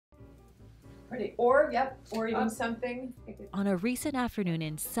Pretty. Or even something. On a recent afternoon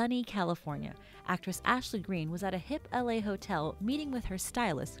in sunny California, actress Ashley Greene was at a hip LA hotel meeting with her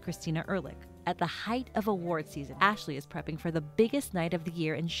stylist, Christina Ehrlich. At the height of award season, Ashley is prepping for the biggest night of the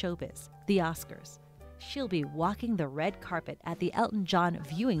year in showbiz, the Oscars. She'll be walking the red carpet at the Elton John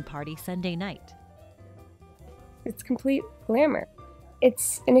viewing party Sunday night. It's complete glamour.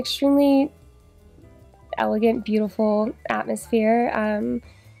 It's an extremely elegant, beautiful atmosphere.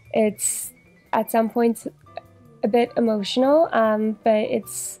 It's at some points a bit emotional, but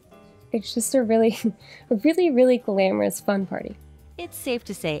it's just a really, really glamorous, fun party. It's safe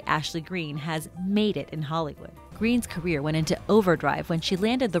to say Ashley Greene has made it in Hollywood. Greene's career went into overdrive when she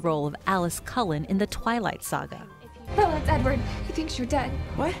landed the role of Alice Cullen in the Twilight Saga. Bella, it's Edward. He thinks you're dead.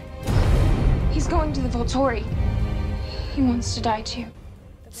 What? He's going to the Volturi. He wants to die too.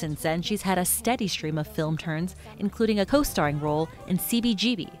 Since then, she's had a steady stream of film turns, including a co-starring role in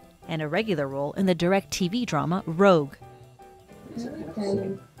CBGB and a regular role in the direct-TV drama Rogue.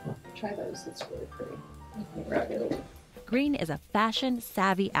 Try those. It's really pretty. Greene is a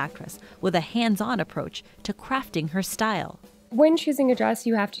fashion-savvy actress with a hands-on approach to crafting her style. When choosing a dress,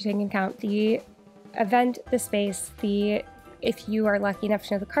 you have to take into account the event, the space, if you are lucky enough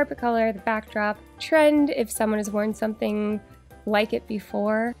to know the carpet color, the backdrop, trend, if someone has worn something like it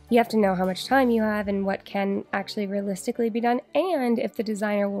before. You have to know how much time you have and what can actually realistically be done, and if the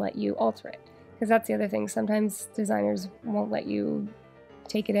designer will let you alter it. Because that's the other thing. Sometimes designers won't let you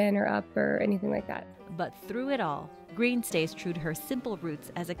take it in or up or anything like that. But through it all, Greene stays true to her simple roots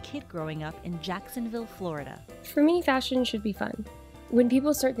as a kid growing up in Jacksonville, Florida. For me, fashion should be fun. When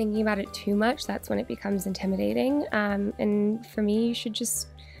people start thinking about it too much, that's when it becomes intimidating. And for me, you should just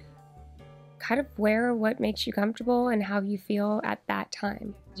kind of wear what makes you comfortable and how you feel at that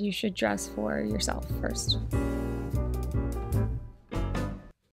time. You should dress for yourself first.